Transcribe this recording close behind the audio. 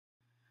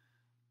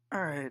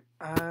Alright,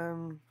 I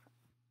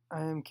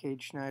am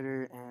Cade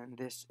Schneider, and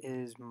this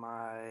is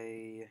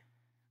my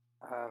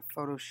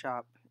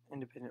Photoshop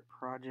independent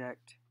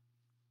project.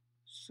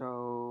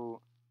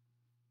 So,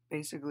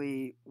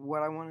 basically,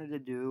 what I wanted to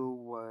do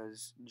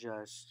was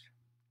just,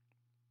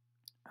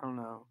 I don't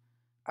know,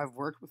 I've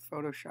worked with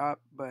Photoshop,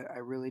 but I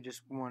really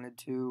just wanted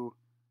to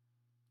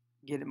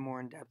get it more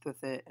in depth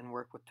with it and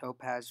work with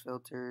topaz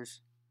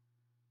filters.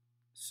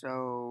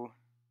 So,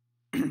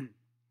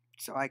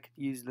 so I could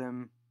use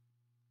them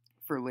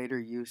for later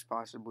use,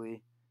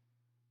 possibly,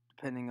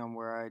 depending on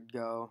where I'd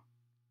go.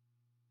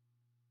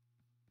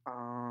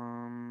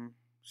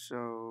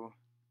 So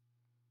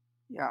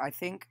yeah, I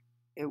think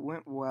it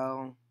went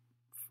well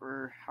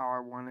for how I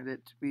wanted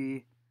it to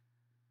be.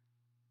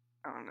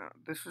 I don't know.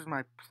 This was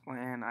my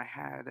plan. I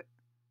had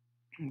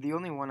the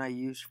only one I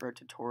used for a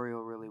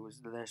tutorial really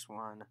was this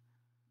one,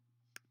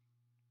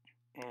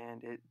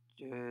 and it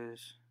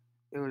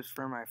was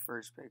for my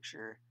first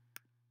picture.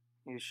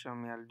 He was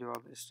showing me how to do all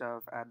this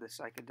stuff, add the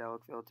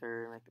psychedelic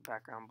filter, make the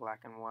background black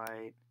and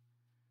white,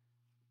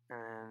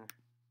 and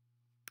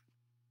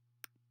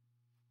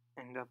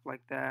end up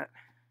like that.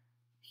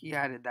 He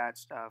added that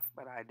stuff,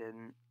 but I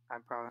didn't.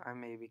 I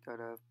maybe could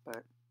have,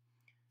 but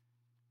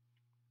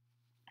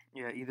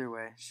yeah, either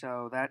way.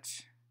 So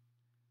that's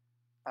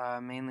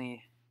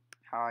mainly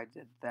how I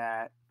did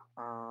that.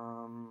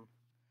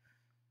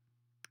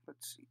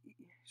 Let's see.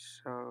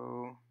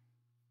 So,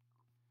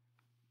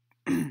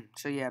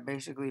 so yeah,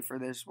 basically for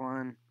this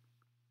one,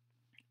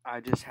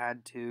 I just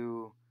had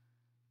to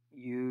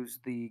use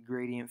the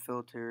gradient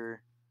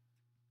filter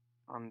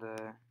on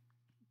the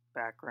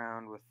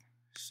background with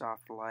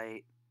soft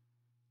light.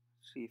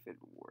 See if it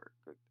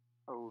worked.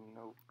 Oh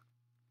no.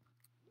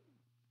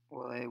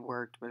 Well, it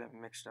worked, but it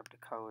mixed up the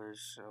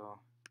colors, so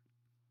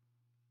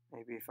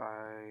maybe if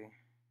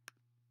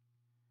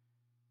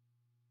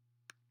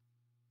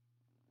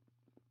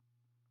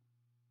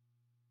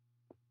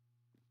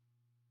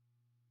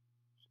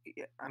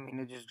yeah, I mean,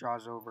 it just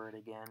draws over it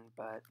again,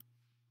 but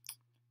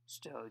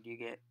still, you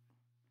get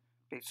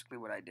basically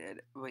what I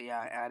did. But yeah,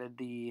 I added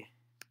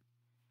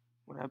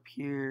went up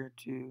here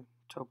to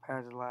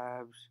Topaz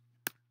Labs,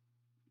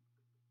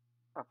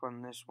 up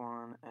on this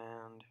one,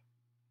 and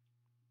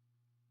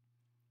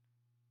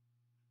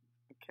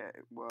okay,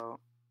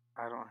 well,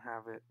 I don't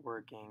have it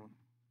working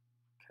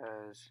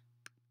because,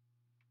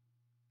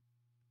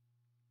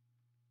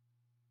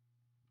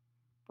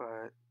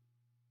 but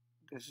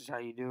this is how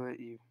you do it.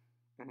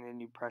 And then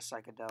you press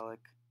psychedelic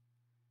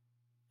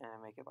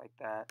and make it like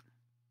that.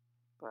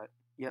 But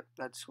yep,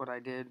 that's what I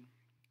did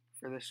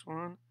for this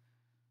one.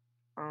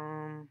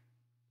 Um,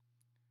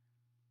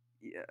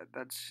 yeah,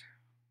 that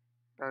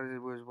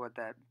was what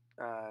that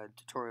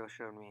tutorial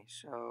showed me.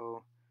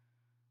 So,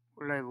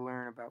 what did I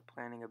learn about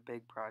planning a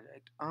big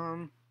project?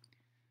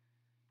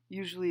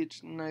 Usually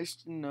it's nice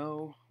to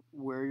know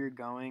where you're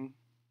going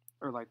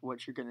or like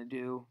what you're gonna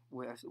do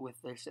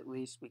with this at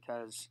least,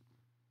 because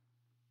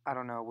I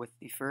don't know, with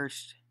the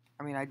first,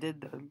 I mean, I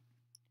did the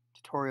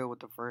tutorial with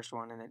the first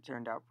one and it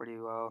turned out pretty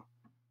well,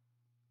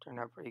 turned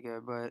out pretty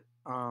good, but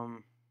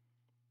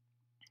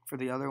for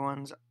the other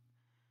ones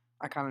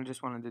I kind of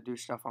just wanted to do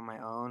stuff on my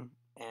own,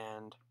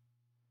 and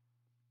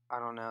I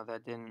don't know,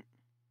 that didn't,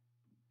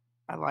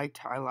 I liked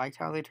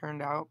how they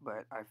turned out,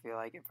 but I feel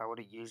like if I would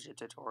have used a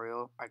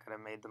tutorial, I could have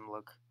made them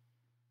look,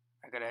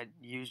 I could have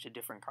used a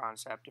different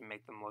concept and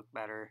make them look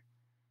better.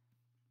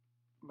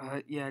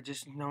 But yeah,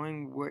 just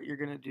knowing what you're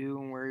gonna do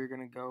and where you're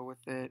gonna go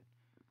with it.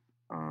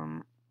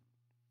 Um,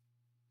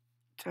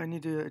 do I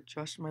need to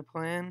adjust my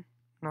plan?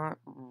 Not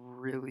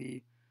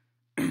really.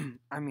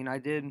 I mean, I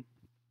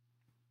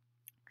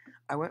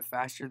went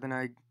faster than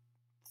I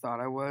thought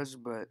I was,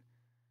 but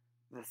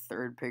the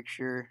third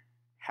picture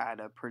had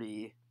a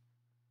pretty,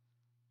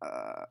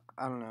 I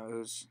don't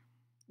know,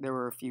 there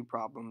were a few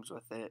problems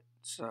with it,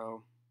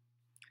 so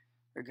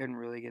I couldn't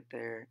really get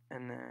there.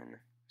 And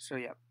then, so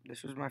yeah,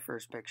 this was my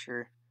first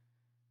picture.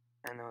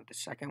 And then with the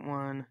second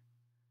one,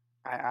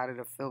 I added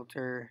a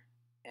filter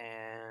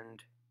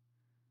and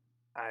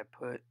I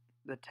put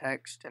the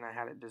text and I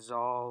had it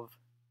dissolve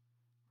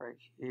right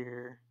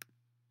here.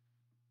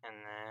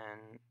 And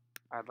then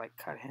I'd like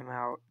cut him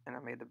out and I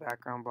made the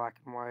background black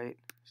and white.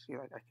 See,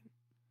 like I can,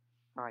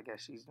 oh, I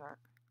guess he's not,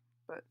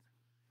 but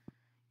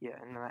yeah.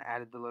 And then I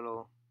added the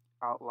little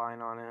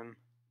outline on him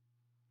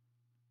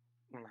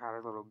and had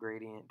a little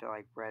gradient to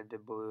like red to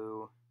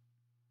blue.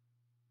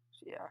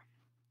 So yeah,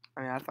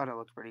 I mean, I thought it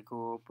looked pretty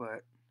cool,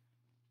 but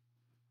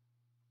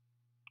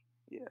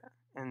yeah.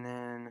 And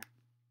then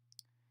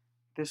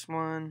this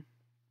one,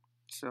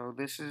 so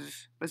this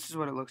is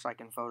what it looks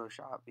like in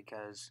Photoshop,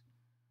 because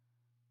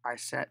I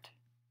set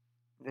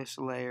this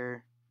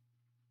layer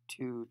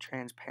to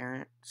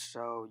transparent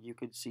so you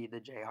could see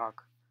the Jayhawk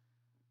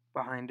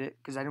behind it,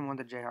 because I didn't want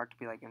the Jayhawk to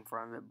be like in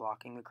front of it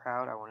blocking the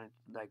crowd. I wanted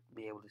to like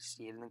be able to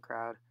see it in the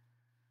crowd.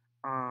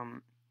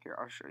 Here,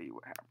 I'll show you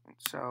what happened.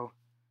 So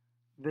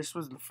this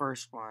was the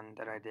first one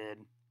that I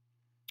did.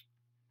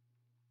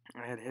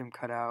 I had him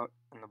cut out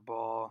and the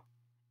ball,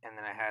 and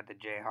then I had the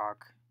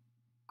Jayhawk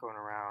going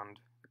around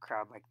the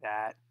crowd like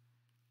that.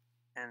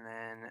 And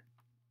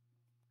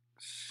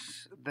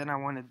then I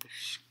wanted to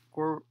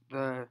score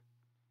the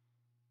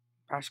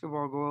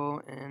basketball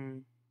goal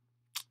in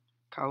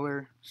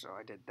color, so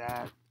I did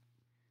that.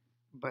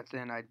 But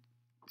then I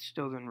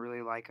still didn't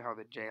really like how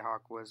the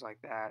Jayhawk was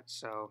like that,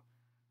 so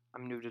I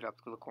moved it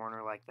up to the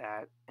corner like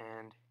that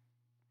and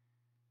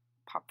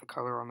popped the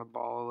color on the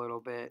ball a little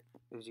bit,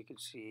 as you can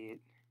see it.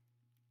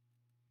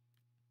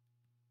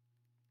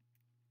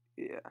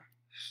 Yeah,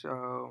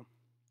 so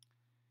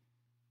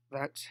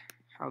that's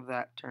how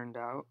that turned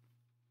out.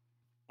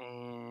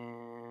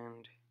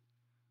 And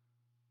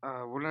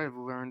what I've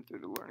learned through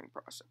the learning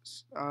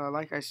process.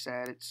 Like I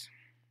said, it's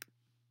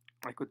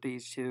like with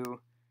these two,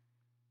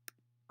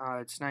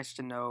 it's nice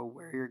to know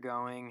where you're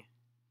going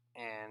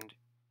and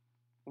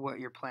what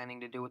you're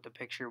planning to do with the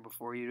picture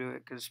before you do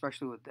it. Because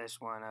especially with this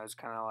one, I was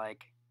kind of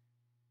like,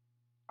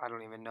 I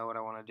don't even know what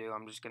I want to do.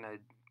 I'm just going to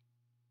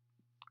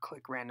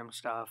click random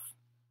stuff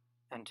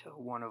until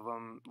one of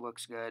them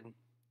looks good.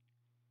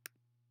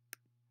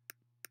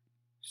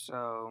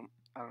 So,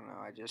 I don't know,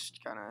 I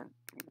just kind of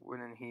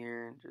went in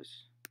here and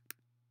just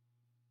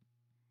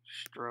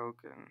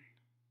stroke and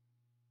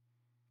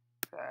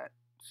that.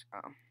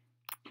 So,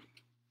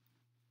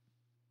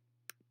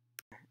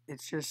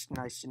 it's just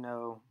nice to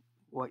know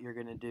what you're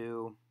going to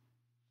do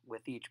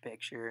with each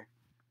picture.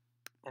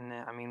 And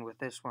then, I mean, with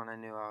this one, I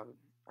knew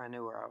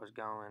where I was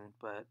going,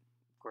 but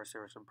of course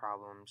there were some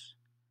problems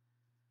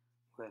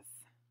with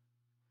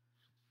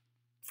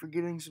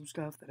forgetting some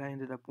stuff that I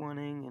ended up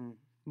wanting and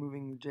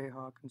moving the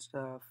Jayhawk and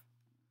stuff.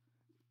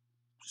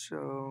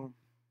 So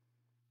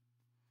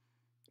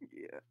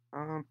yeah,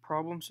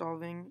 problem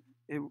solving.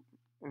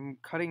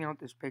 Cutting out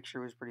this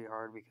picture was pretty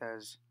hard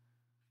because,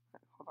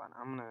 hold on,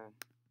 I'm gonna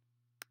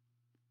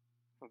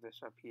move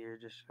this up here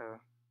just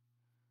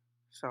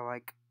so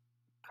like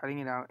cutting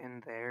it out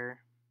in there,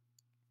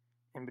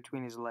 in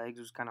between his legs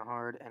was kind of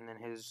hard, and then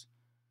his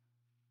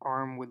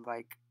arm would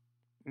like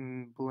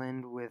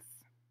blend with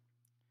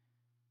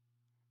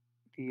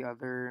the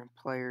other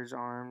players'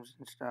 arms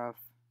and stuff.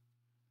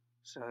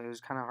 So it was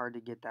kind of hard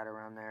to get that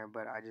around there,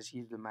 but I just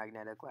used the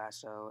magnetic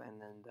lasso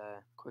and then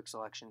the quick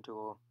selection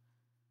tool.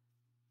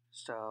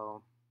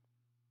 So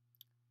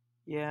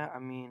yeah, I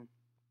mean,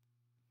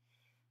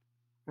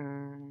 if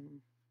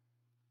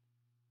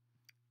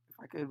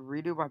I could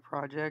redo my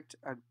project,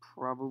 I'd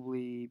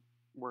probably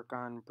work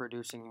on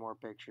producing more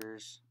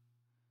pictures.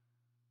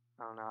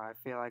 I don't know, I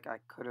feel like I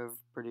could have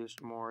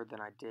produced more than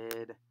I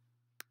did.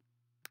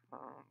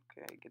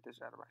 Okay, get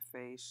this out of my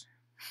face.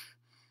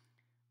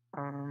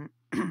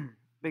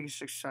 Biggest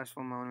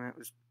successful moment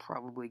was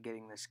probably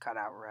getting this cut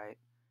out right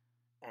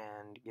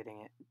and getting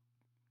it,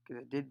 because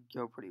it did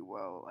go pretty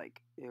well.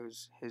 Like, it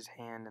was his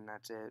hand and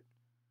that's it.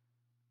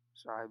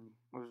 So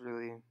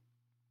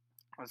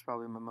that's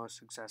probably my most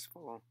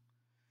successful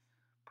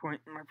point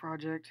in my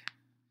project.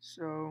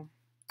 So,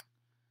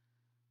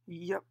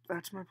 yep,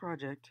 that's my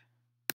project.